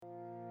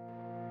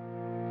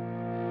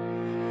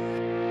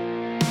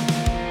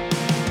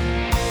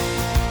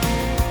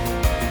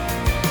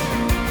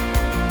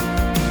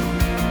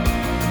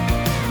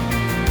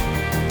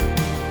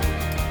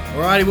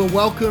Alrighty, well,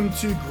 welcome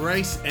to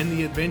Grace and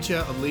the Adventure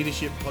of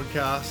Leadership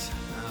podcast,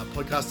 a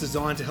podcast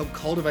designed to help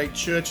cultivate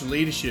church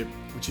leadership,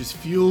 which is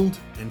fueled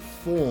and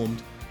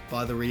formed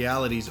by the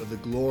realities of the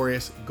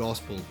glorious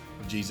gospel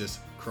of Jesus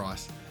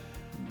Christ.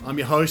 I'm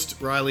your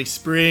host, Riley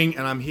Spring,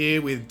 and I'm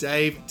here with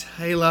Dave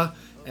Taylor,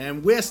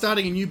 and we're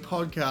starting a new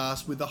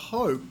podcast with the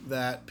hope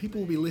that people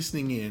will be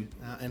listening in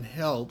and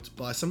helped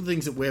by some of the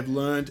things that we've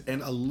learned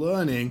and are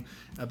learning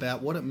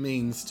about what it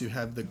means to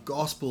have the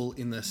gospel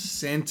in the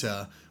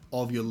center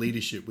of your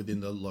leadership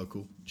within the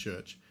local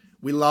church.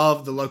 We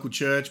love the local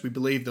church. We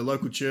believe the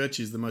local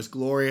church is the most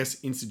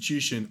glorious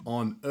institution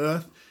on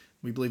earth.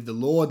 We believe the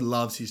Lord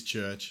loves his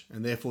church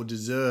and therefore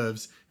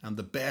deserves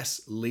the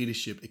best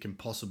leadership it can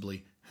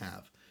possibly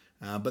have.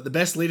 But the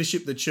best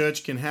leadership the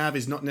church can have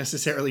is not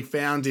necessarily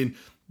found in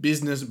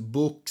business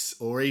books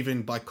or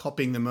even by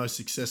copying the most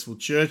successful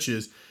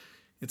churches.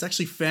 It's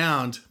actually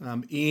found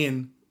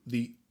in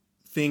the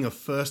thing of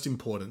first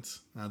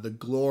importance, the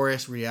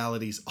glorious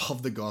realities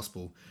of the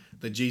gospel,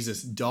 that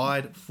Jesus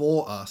died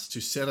for us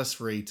to set us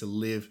free to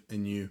live a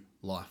new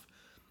life.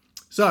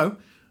 So,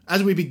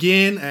 as we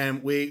begin,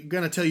 and we're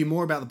going to tell you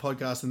more about the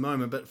podcast in a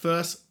moment, but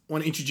first, I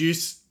want to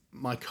introduce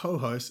my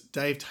co-host,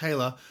 Dave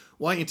Taylor.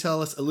 Why don't you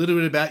tell us a little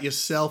bit about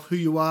yourself, who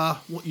you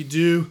are, what you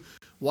do,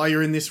 why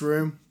you're in this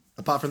room,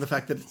 apart from the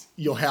fact that it's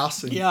your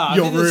house and your room.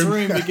 I'm in this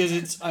room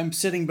because I'm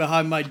sitting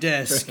behind my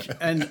desk,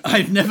 and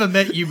I've never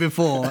met you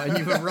before, and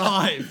you've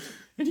arrived,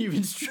 and you've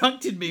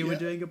instructed me we're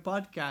doing a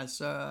podcast,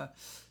 so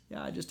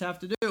I just have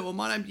to do it. Well,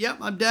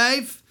 I'm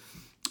Dave,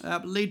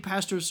 lead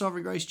pastor of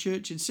Sovereign Grace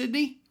Church in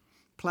Sydney.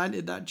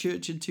 Planted that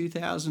church in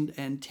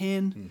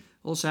 2010.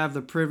 Also have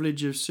the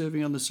privilege of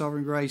serving on the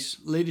Sovereign Grace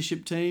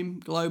leadership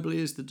team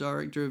globally as the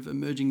director of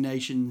emerging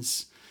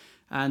nations.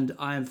 And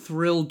I am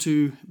thrilled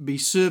to be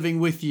serving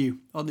with you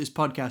on this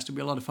podcast. It'll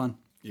be a lot of fun.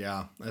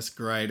 Yeah, that's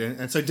great.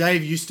 And so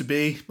Dave used to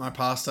be my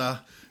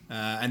pastor.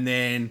 And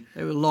then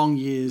they were long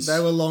years. They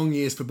were long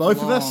years for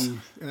both of us.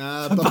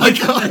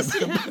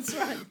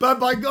 But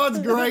by God's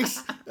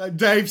grace,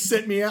 Dave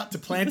sent me out to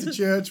plant a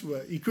church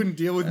where he couldn't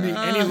deal with me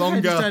any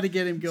longer. I just had to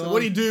get him going. So what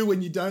do you do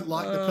when you don't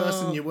like the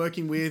person you're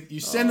working with? You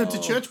send them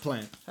to church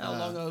plant. How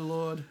long, oh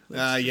Lord?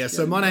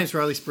 So my name's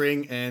Riley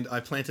Spring, and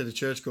I planted a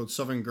church called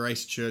Sovereign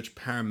Grace Church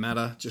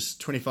Parramatta, just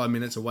 25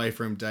 minutes away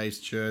from Dave's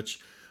church.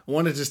 I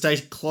wanted to stay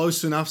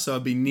close enough so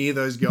I'd be near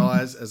those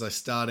guys as I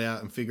start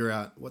out and figure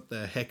out what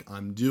the heck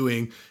I'm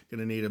doing. Going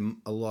to need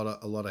a lot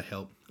of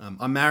help.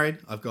 I'm married.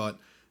 I've got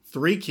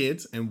 3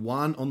 kids and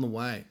 1 on the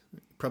way.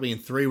 Probably in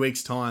 3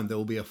 weeks' time, there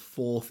will be a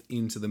 4th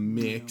into the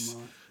mix.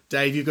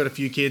 Dave, you've got a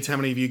few kids. How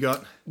many have you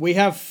got? We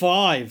have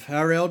 5.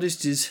 Our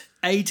eldest is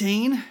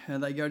 18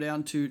 and they go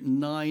down to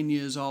 9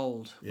 years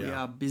old. Yeah. We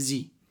are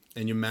busy.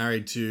 And you're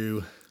married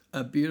to?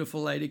 A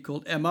beautiful lady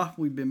called Emma.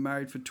 We've been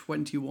married for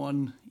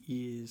 21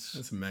 years.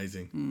 That's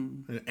amazing.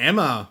 And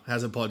Emma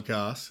has a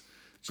podcast.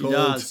 She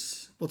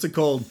does. What's it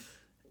called?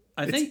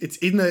 I think it's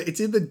in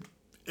the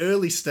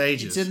early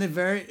stages. It's in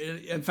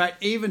the in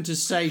fact, even to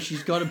say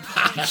she's got a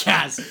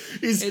podcast,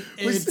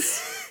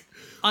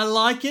 I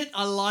like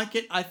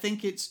it. I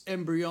think it's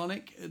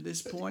embryonic at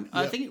this point. Yep.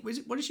 I think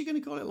what is she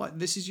going to call it? Like,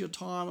 this is your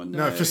time?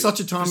 No, for such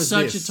a time as this.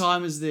 For such a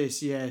time as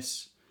this,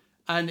 yes.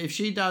 And if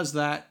she does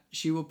that,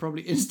 she will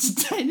probably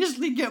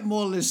instantaneously get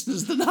more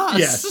listeners than us.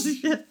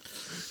 Yes.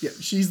 Yeah,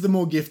 she's the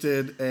more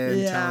gifted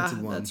and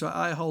talented one. That's right.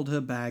 I hold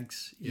her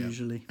bags,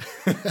 usually.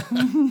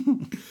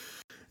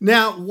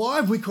 Now, why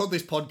have we called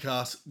this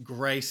podcast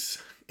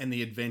Grace and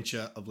the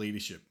Adventure of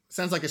Leadership?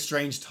 Sounds like a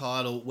strange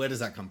title. Where does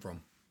that come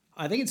from?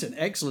 I think it's an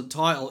excellent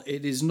title.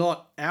 It is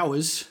not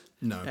ours.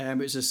 No.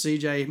 It's a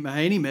C.J.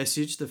 Mahaney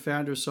message, the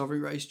founder of Sovereign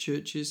Grace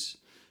Churches.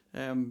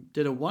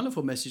 Did a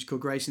wonderful message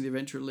called Grace and the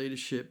Adventure of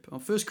Leadership on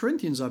 1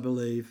 Corinthians, I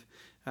believe,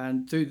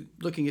 and through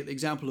looking at the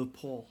example of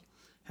Paul,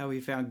 how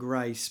he found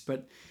grace.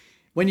 But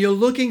when you're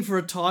looking for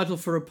a title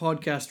for a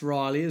podcast,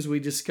 Riley, as we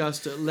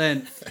discussed at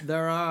length,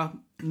 there are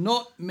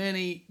not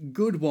many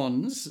good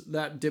ones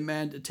that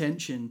demand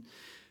attention.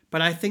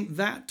 But I think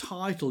that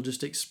title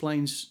just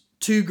explains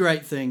 2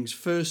 great things.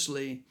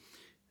 Firstly,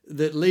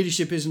 that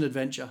leadership is an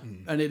adventure,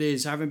 and it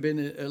is. Having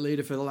been a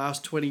leader for the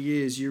last 20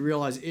 years, you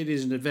realize it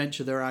is an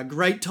adventure. There are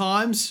great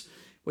times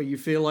where you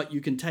feel like you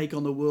can take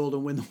on the world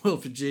and win the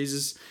world for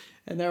Jesus,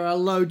 and there are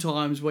low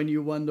times when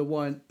you wonder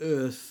why on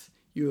earth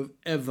you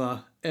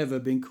have ever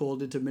been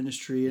called into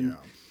ministry. And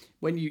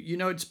when you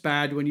know it's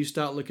bad when you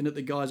start looking at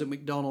the guys at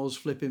McDonald's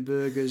flipping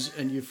burgers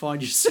and you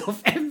find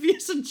yourself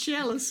envious and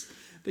jealous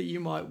that you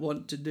might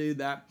want to do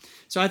that.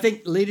 So I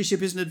think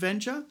leadership is an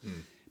adventure,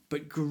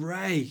 but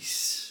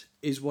grace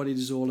is what it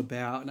is all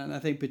about. And I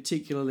think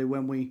particularly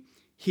when we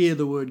hear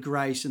the word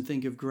grace and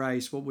think of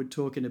grace, what we're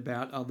talking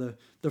about are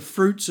the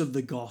fruits of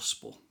the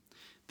gospel,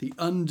 the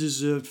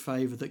undeserved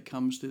favor that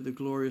comes through the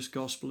glorious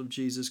gospel of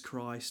Jesus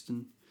Christ.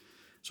 And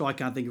so I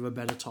can't think of a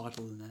better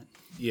title than that.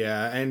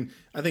 Yeah, and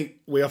I think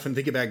we often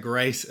think about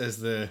grace as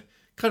the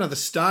kind of the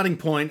starting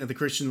point of the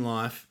Christian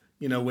life.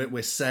 You know,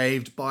 we're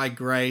saved by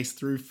grace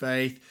through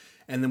faith,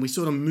 and then we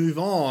sort of move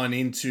on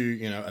into,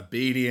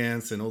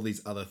 obedience and all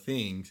these other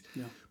things.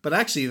 Yeah. But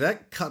actually,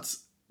 that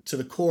cuts to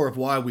the core of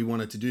why we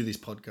wanted to do this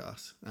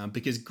podcast,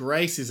 because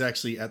grace is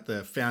actually at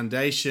the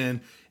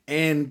foundation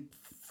and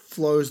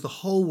flows the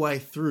whole way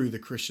through the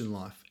Christian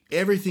life.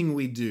 Everything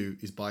we do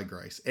is by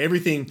grace.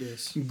 Everything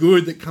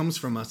good that comes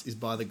from us is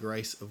by the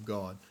grace of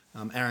God.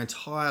 Our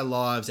entire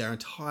lives, our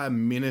entire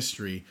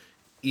ministry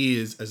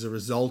is as a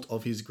result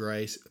of his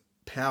grace,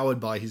 powered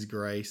by his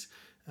grace,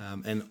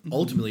 and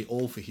ultimately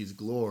all for his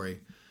glory.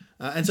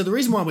 And so the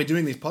reason why we're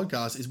doing this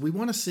podcast is we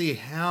want to see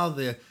how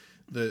the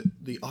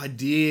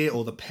idea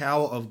or the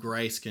power of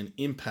grace can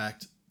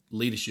impact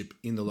leadership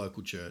in the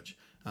local church.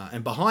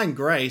 And behind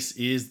grace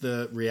is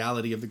the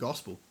reality of the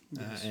gospel.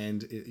 Yes.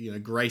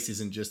 Grace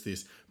isn't just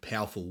this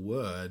powerful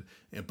word.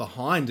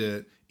 Behind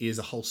it is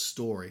a whole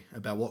story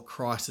about what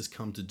Christ has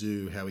come to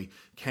do, how he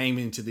came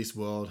into this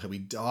world, how he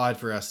died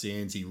for our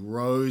sins, he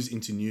rose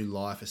into new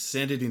life,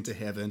 ascended into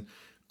heaven,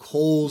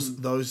 calls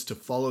those to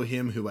follow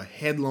him who are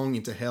headlong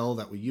into hell,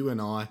 that were you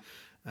and I,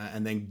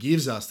 and then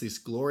gives us this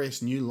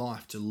glorious new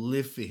life to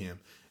live for him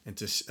and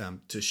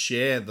to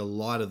share the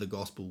light of the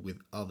gospel with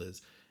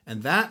others.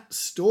 And that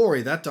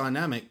story, that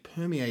dynamic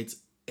permeates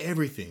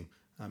everything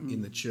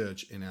in the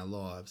church, in our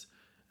lives.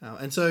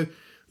 And so,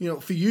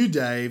 for you,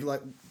 Dave,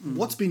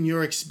 what's been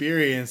your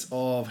experience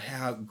of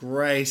how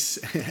grace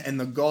and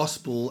the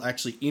gospel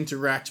actually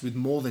interact with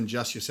more than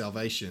just your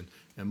salvation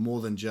and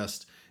more than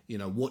just,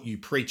 what you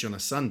preach on a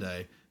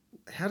Sunday?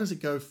 How does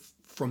it go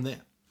from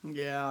there?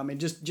 Yeah, I mean,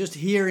 just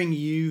hearing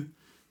you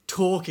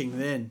talking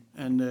then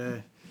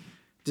and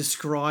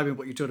describing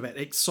what you're talking about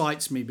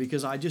excites me,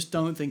 because I just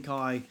don't think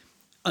I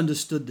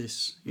understood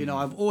this.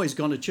 I've always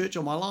gone to church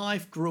all my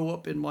life, grew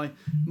up in my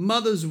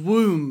mother's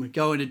womb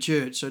going to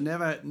church, so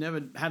never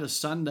had a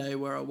Sunday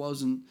where I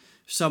wasn't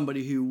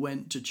somebody who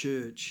went to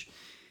church.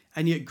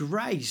 And yet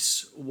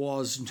grace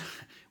was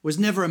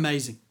never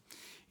amazing.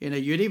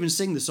 You'd even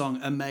sing the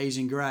song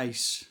Amazing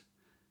Grace,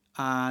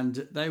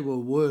 and they were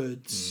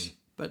words,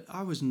 but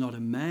I was not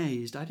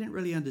amazed. I didn't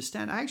really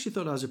understand. I actually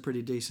thought I was a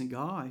pretty decent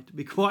guy, to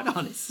be quite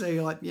honest.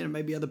 So,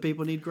 maybe other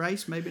people need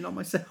grace, maybe not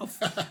myself.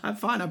 I'm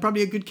fine. I'm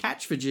probably a good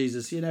catch for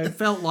Jesus. It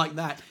felt like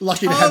that.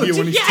 Lucky to have you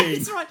on his team. Yeah,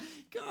 that's right.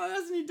 God,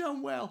 hasn't he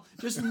done well?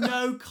 Just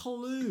no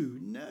clue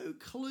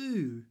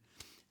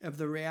of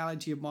the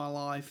reality of my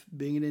life,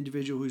 being an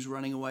individual who's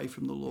running away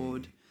from the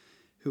Lord,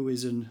 who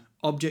is an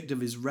object of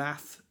his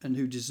wrath and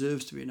who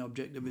deserves to be an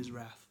object of his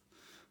wrath.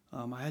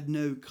 I had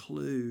no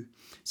clue.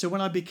 So when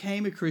I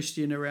became a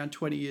Christian around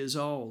 20 years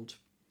old,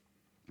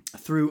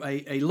 through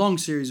a long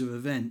series of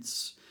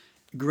events,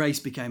 grace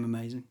became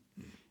amazing.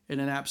 In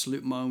an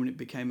absolute moment, it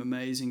became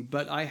amazing.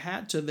 But I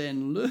had to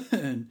then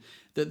learn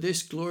that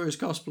this glorious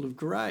gospel of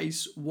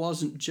grace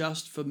wasn't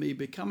just for me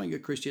becoming a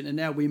Christian, and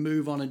now we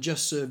move on and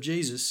just serve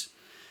Jesus.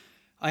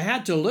 I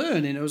had to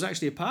learn, and it was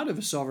actually a part of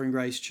a Sovereign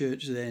Grace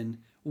church then,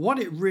 what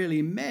it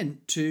really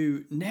meant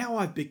to, now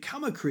I've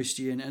become a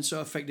Christian and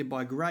so affected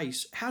by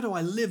grace, how do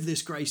I live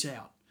this grace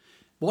out?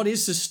 What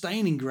is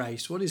sustaining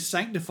grace? What is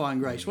sanctifying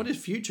grace? What is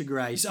future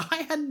grace?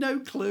 I had no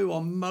clue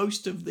on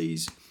most of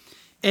these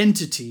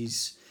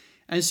entities.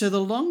 And so the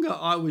longer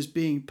I was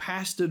being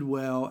pastored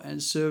well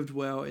and served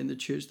well in the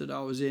church that I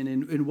was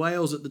in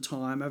Wales at the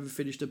time, having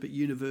finished up at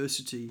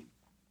university,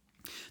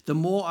 the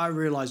more I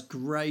realized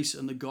grace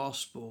and the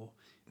gospel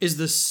is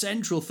the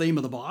central theme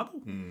of the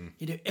Bible.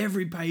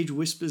 Every page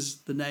whispers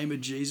the name of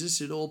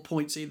Jesus. It all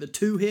points either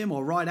to him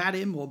or right at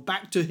him or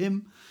back to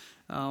him.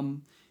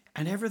 And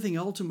everything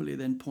ultimately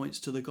then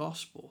points to the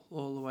gospel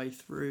all the way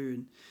through.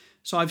 And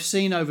so I've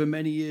seen over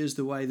many years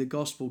the way the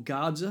gospel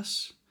guards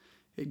us.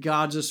 It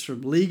guards us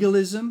from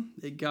legalism.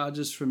 It guards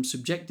us from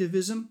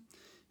subjectivism.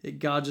 It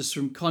guards us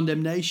from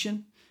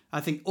condemnation.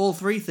 I think all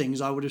three things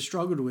I would have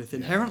struggled with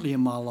inherently in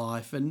my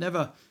life and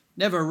never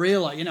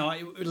realized,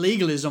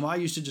 legalism, I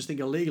used to just think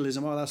of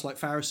legalism, that's like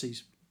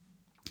Pharisees.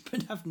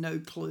 But have no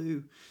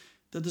clue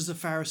that there's a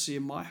Pharisee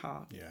in my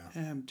heart.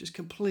 I'm just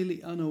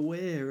completely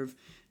unaware of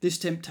this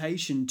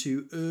temptation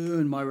to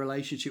earn my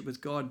relationship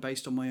with God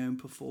based on my own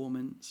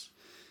performance.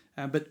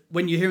 But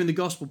when you're hearing the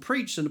gospel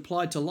preached and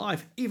applied to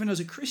life, even as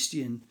a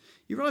Christian,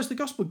 you realize the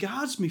gospel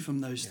guards me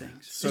from those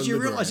things. So as you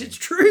realize it's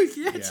truth.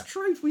 It's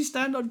truth. We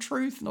stand on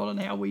truth, not on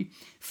how we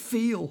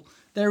feel.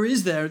 There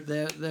is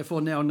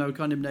therefore now no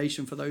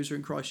condemnation for those who are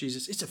in Christ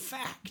Jesus. It's a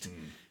fact,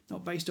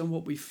 not based on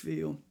what we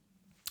feel.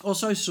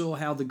 Also saw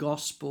how the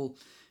gospel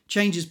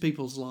changes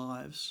people's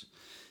lives.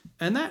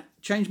 And that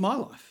changed my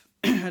life.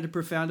 It had a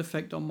profound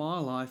effect on my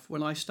life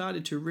when I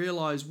started to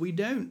realize we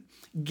don't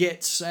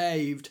get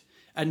saved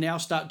and now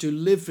start to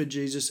live for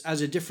Jesus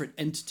as a different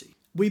entity.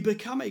 We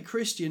become a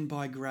Christian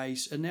by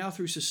grace, and now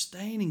through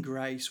sustaining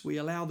grace, we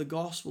allow the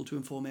gospel to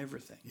inform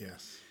everything.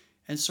 Yes.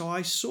 And so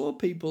I saw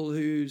people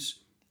whose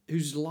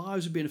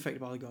lives were being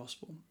affected by the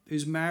gospel,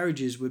 whose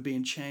marriages were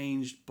being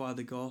changed by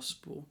the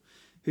gospel,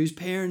 whose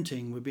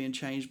parenting were being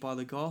changed by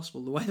the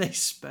gospel. The way they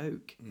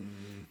spoke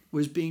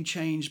was being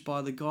changed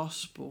by the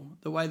gospel.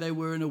 The way they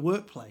were in a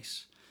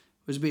workplace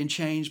was being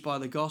changed by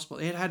the gospel.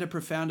 It had a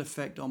profound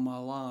effect on my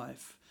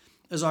life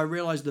as I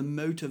realized the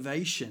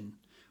motivation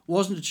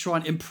wasn't to try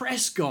and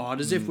impress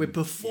God as if we're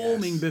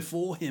performing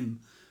before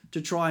him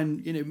to try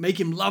and, make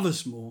him love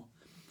us more.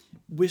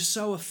 We're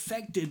so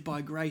affected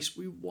by grace,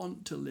 we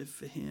want to live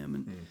for him.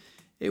 And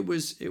it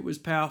was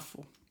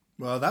powerful.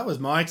 Well, that was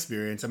my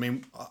experience. I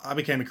mean, I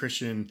became a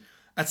Christian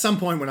at some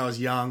point when I was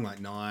young, like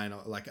 9,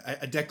 or like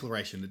a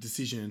declaration, a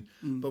decision.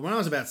 But when I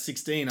was about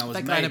 16, I was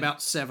I had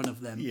about 7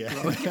 of them. Yeah.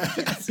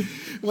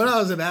 When I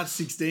was about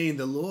 16,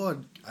 the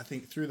Lord, I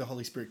think through the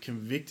Holy Spirit,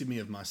 convicted me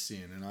of my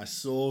sin. And I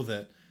saw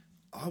that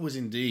I was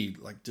indeed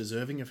like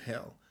deserving of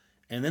hell.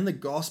 And then the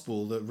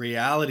gospel, the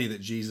reality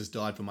that Jesus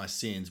died for my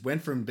sins,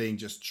 went from being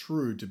just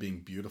true to being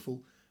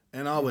beautiful.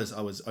 And I was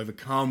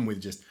overcome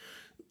with just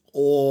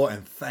awe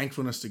and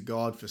thankfulness to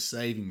God for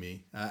saving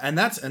me. And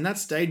that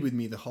stayed with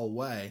me the whole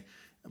way.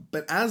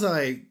 But as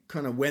I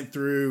kind of went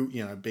through,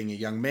 being a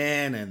young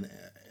man and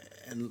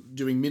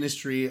doing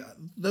ministry,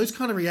 those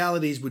kind of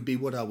realities would be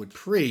what I would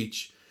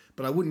preach,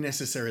 but I wouldn't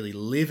necessarily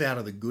live out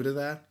of the good of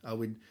that. I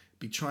would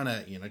be trying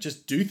to,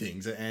 just do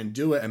things and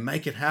do it and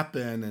make it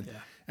happen.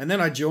 And then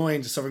I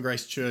joined Sovereign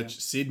Grace Church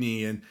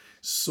Sydney and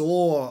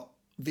saw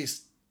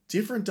this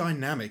different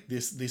dynamic,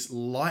 this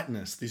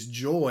lightness, this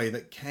joy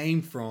that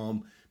came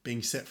from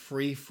being set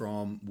free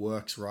from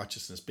works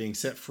righteousness, being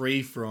set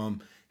free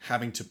from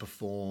having to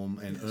perform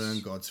and earn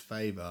God's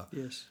favor.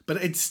 Yes. But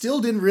it still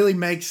didn't really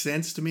make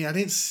sense to me. I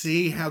didn't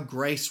see how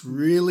grace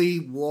really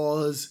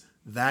was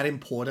that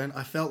important.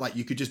 I felt like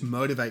you could just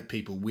motivate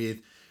people with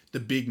the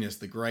bigness,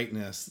 the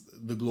greatness,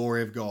 the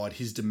glory of God,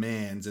 his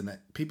demands, and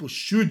that people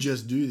should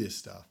just do this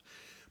stuff.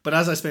 But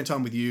as I spent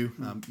time with you,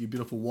 your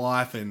beautiful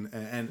wife, and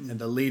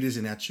the leaders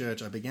in our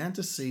church, I began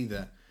to see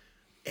that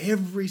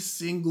every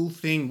single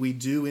thing we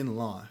do in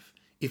life,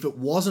 if it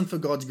wasn't for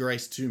God's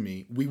grace to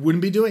me, we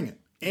wouldn't be doing it.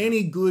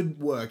 Any good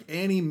work,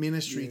 any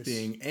ministry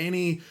thing,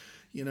 any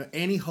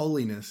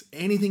holiness,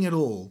 anything at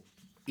all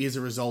is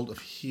a result of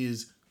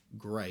his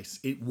grace.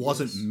 It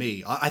wasn't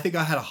me. I think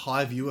I had a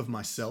high view of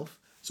myself.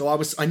 So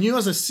I knew I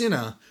was a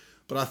sinner,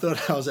 but I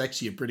thought I was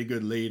actually a pretty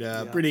good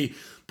leader, pretty,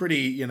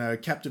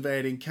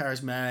 captivating,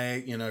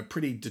 charismatic,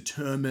 pretty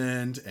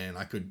determined. And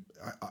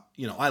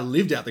I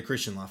lived out the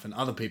Christian life and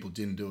other people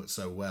didn't do it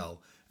so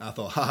well. And I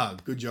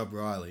thought, good job,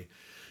 Riley.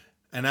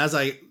 And as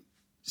I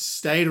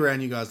stayed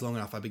around you guys long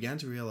enough, I began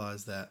to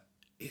realize that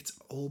it's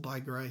all by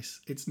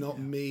grace. It's not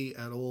me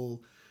at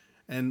all.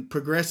 And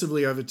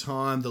progressively over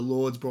time, the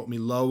Lord's brought me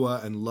lower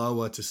and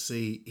lower to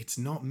see it's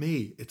not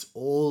me. It's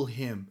all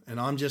him. And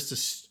I'm just a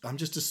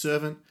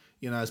servant.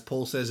 As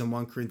Paul says in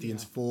 1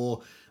 Corinthians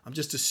 4, I'm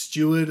just a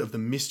steward of the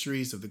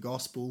mysteries of the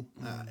gospel.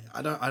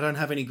 I don't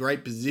have any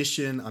great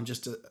position.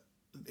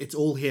 It's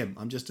all him.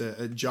 I'm just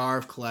a jar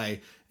of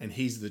clay and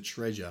he's the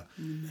treasure.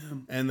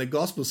 Amen. And the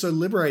gospel is so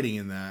liberating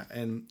in that.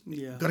 And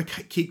got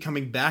to keep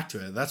coming back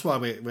to it. That's why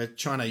we're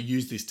trying to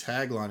use this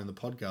tagline in the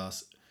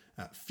podcast.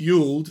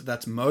 Fueled,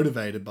 that's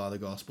motivated by the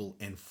gospel,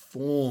 and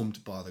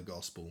formed by the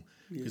gospel,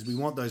 because we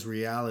want those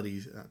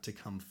realities to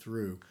come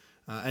through.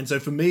 And so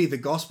for me, the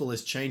gospel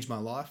has changed my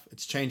life.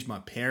 It's changed my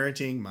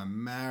parenting, my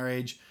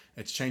marriage.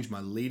 It's changed my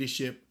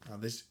leadership.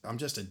 I'm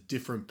just a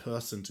different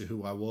person to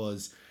who I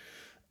was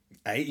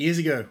 8 years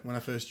ago when I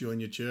first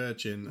joined your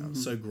church. And I'm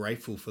so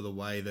grateful for the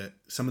way that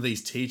some of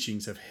these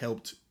teachings have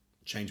helped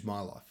change my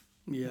life.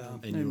 Yeah,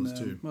 and yours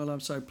too. Well,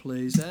 I'm so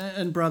pleased,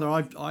 and brother,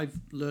 I've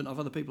learned of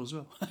other people as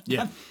well.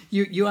 Yeah,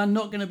 you are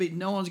not going to be.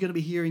 No one's going to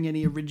be hearing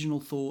any original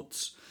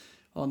thoughts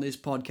on this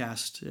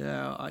podcast.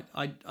 Yeah,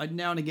 I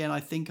now and again I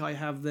think I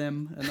have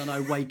them, and then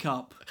I wake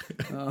up.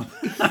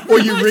 Or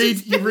you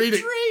read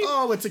it.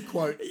 Oh, it's a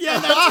quote. Yeah,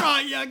 that's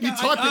right. Yeah, you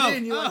type it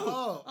in. You're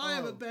like, I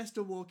am at best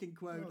a walking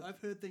quote.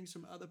 I've heard things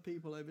from other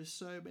people over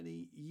so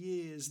many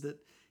years that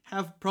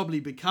have probably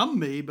become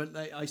me, but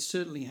I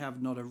certainly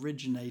have not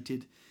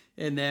originated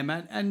in them,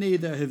 and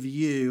neither have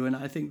you. And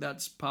I think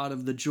that's part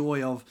of the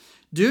joy of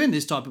doing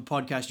this type of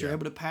podcast. You're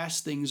able to pass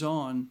things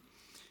on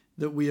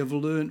that we have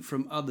learned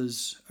from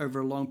others over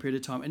a long period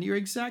of time. And you're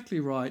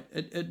exactly right.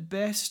 At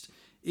best,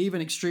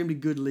 even extremely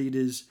good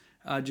leaders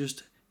are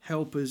just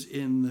helpers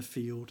in the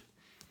field.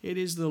 It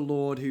is the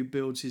Lord who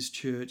builds his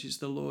church. It's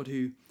the Lord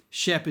who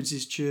shepherds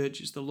his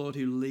church. It's the Lord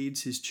who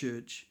leads his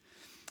church.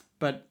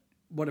 But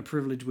what a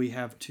privilege we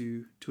have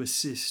to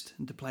assist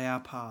and to play our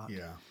part.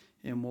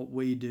 In what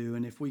we do.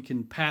 And if we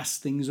can pass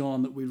things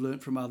on that we've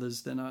learned from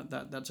others, then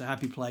that's a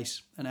happy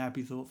place and a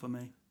happy thought for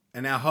me.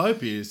 And our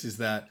hope is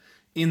that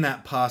in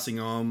that passing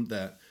on,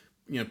 that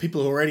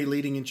people who are already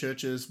leading in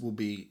churches will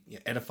be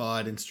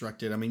edified,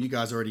 instructed. I mean, you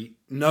guys already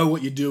know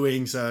what you're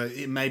doing, so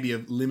it may be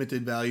of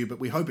limited value, but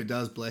we hope it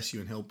does bless you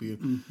and help you.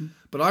 Mm-hmm.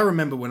 But I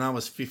remember when I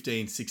was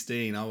 15,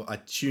 16, I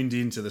tuned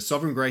into the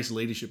Sovereign Grace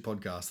Leadership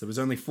Podcast. There was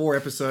only 4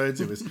 episodes.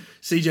 It was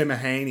CJ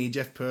Mahaney,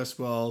 Jeff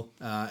Purswell,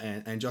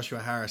 and Joshua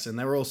Harris, and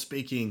they were all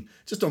speaking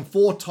just on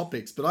 4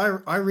 topics.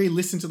 But I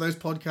re-listened to those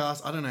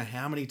podcasts, I don't know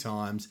how many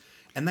times,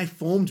 and they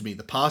formed me.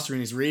 The pastor in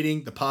his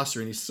reading, the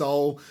pastor in his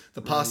soul,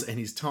 the pastor and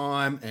his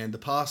time, and the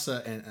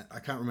pastor, and I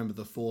can't remember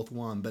the 4th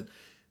one, but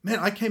man,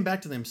 I came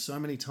back to them so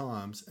many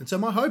times. And so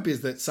my hope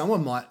is that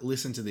someone might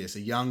listen to this,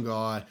 a young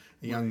guy,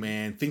 a young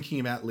man thinking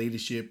about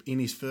leadership in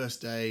his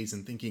first days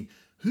and thinking,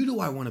 who do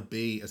I want to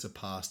be as a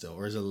pastor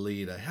or as a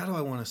leader? How do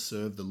I want to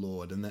serve the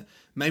Lord? And that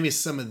maybe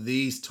some of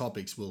these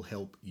topics will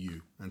help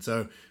you. And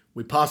so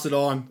we pass it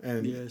on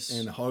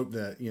and hope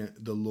that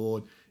the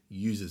Lord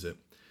uses it.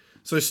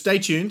 So stay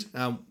tuned.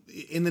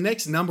 In the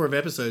next number of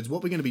episodes,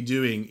 what we're going to be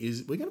doing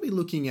is we're going to be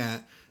looking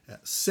at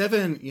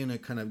 7,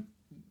 kind of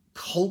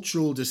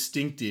cultural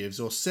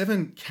distinctives or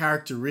 7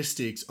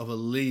 characteristics of a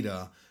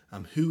leader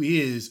who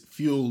is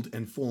fueled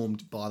and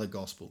formed by the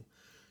gospel.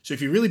 So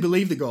if you really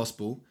believe the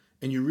gospel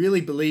and you really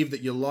believe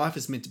that your life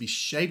is meant to be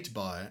shaped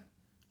by it,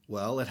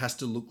 well, it has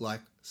to look like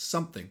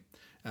something.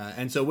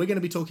 And so we're going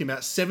to be talking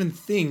about 7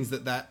 things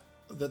that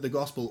the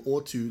gospel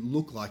ought to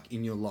look like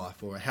in your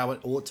life, or how it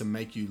ought to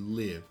make you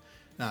live.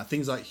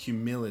 Things like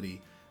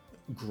humility,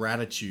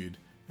 gratitude,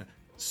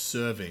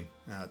 serving,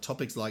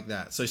 topics like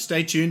that. So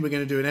stay tuned. We're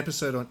going to do an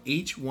episode on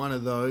each one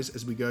of those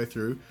as we go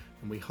through,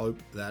 and we hope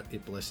that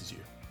it blesses you.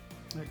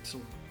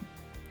 Excellent.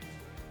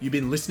 You've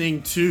been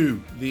listening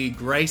to the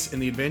Grace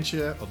and the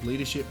Adventure of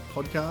Leadership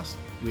podcast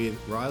with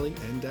Riley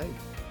and Dave.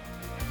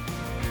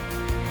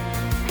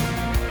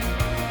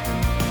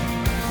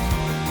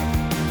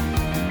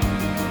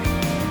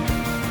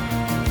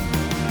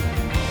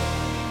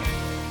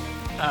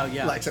 Oh,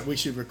 yeah. Like, so we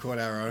should record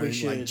our own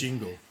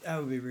jingle. That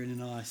would be really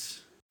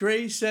nice.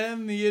 Grace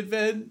and the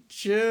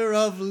Adventure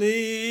of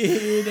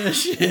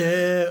Leadership.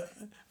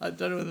 I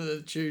don't know whether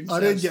the tune sounds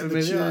I didn't get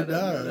familiar.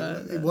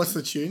 the tune, no. What's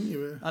the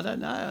tune? I don't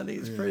know. I think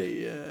it's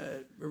pretty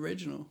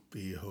original.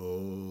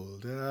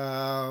 Behold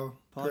our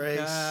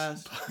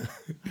Podcast.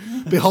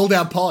 Grace. Behold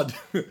our pod.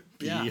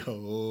 Yeah.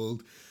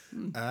 Behold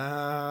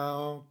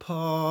our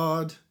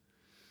pod.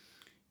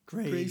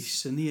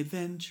 Grace and the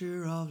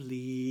Adventure of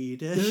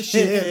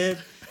Leadership.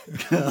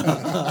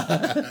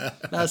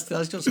 That's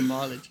got some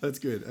mileage. That's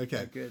good.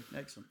 Okay. Good.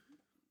 Excellent.